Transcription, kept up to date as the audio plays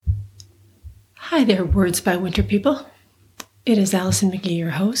Hi there, Words by Winter people. It is Allison McGee,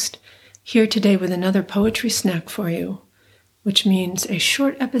 your host, here today with another poetry snack for you, which means a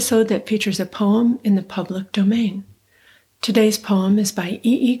short episode that features a poem in the public domain. Today's poem is by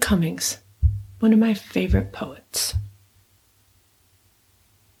E.E. Cummings, one of my favorite poets.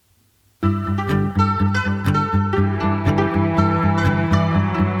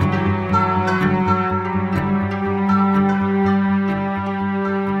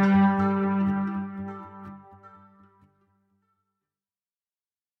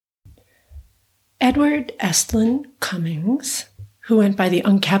 Edward Estlin Cummings, who went by the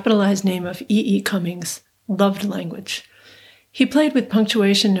uncapitalized name of E.E. Cummings, loved language. He played with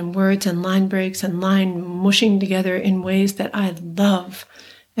punctuation and words and line breaks and line mushing together in ways that I love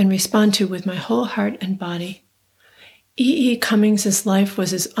and respond to with my whole heart and body. E.E. Cummings' life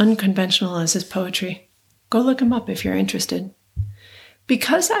was as unconventional as his poetry. Go look him up if you're interested.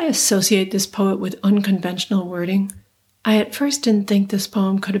 Because I associate this poet with unconventional wording, I at first didn't think this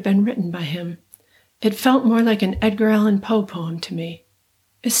poem could have been written by him. It felt more like an Edgar Allan Poe poem to me.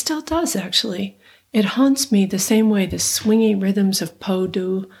 It still does, actually. It haunts me the same way the swingy rhythms of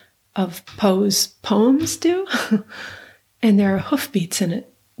Poe's poems do. And there are hoofbeats in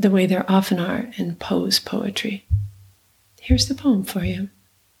it, the way there often are in Poe's poetry. Here's the poem for you.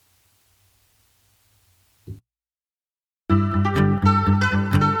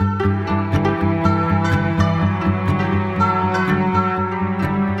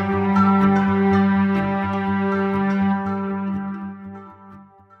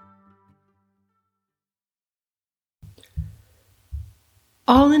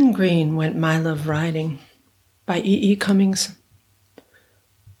 All in green went my love riding, by E.E. Cummings.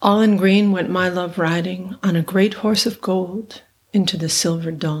 All in green went my love riding on a great horse of gold into the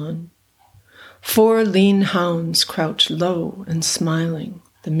silver dawn. 4 lean hounds crouched low and smiling,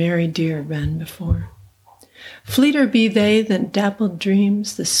 the merry deer ran before. Fleeter be they than dappled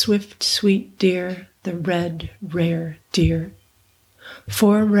dreams, the swift, sweet deer, the red, rare deer.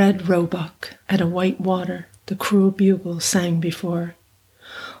 4 red roebuck at a white water, the cruel bugle sang before.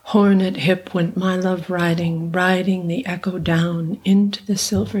 Horn at hip went my love riding, riding the echo down into the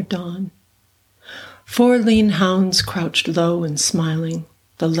silver dawn. 4 lean hounds crouched low and smiling,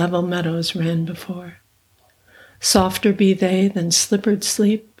 the level meadows ran before. Softer be they than slippered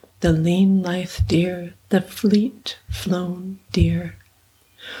sleep, the lean lithe deer, the fleet flown deer.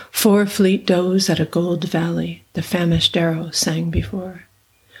 4 fleet does at a gold valley, the famished arrow sang before.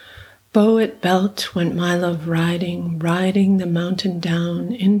 Bow at belt went my love riding, riding the mountain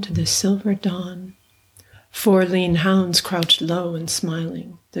down into the silver dawn. 4 lean hounds crouched low and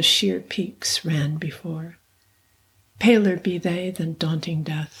smiling, the sheer peaks ran before. Paler be they than daunting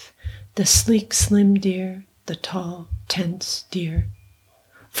death, the sleek slim deer, the tall tense deer.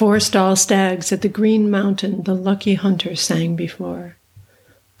 4 stall stags at the green mountain, the lucky hunter sang before.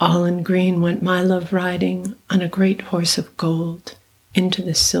 All in green went my love riding on a great horse of gold into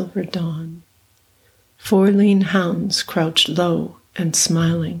the silver dawn. 4 lean hounds crouched low and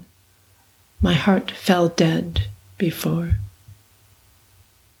smiling. My heart fell dead before.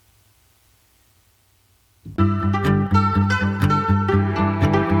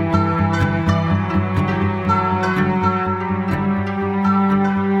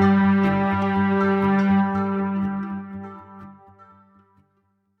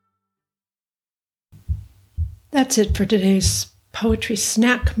 That's it for today's poetry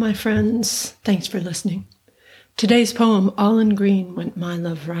snack, my friends. Thanks for listening. Today's poem, All in Green Went My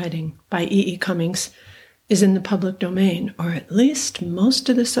Love Riding, by E.E. Cummings, is in the public domain, or at least most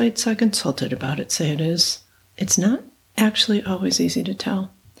of the sites I consulted about it say it is. It's not actually always easy to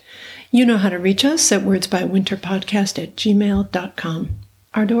tell. You know how to reach us at wordsbywinterpodcast@gmail.com.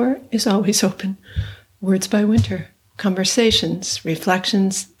 Our door is always open. Words by Winter, conversations,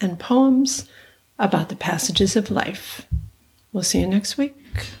 reflections, and poems about the passages of life. We'll see you next week.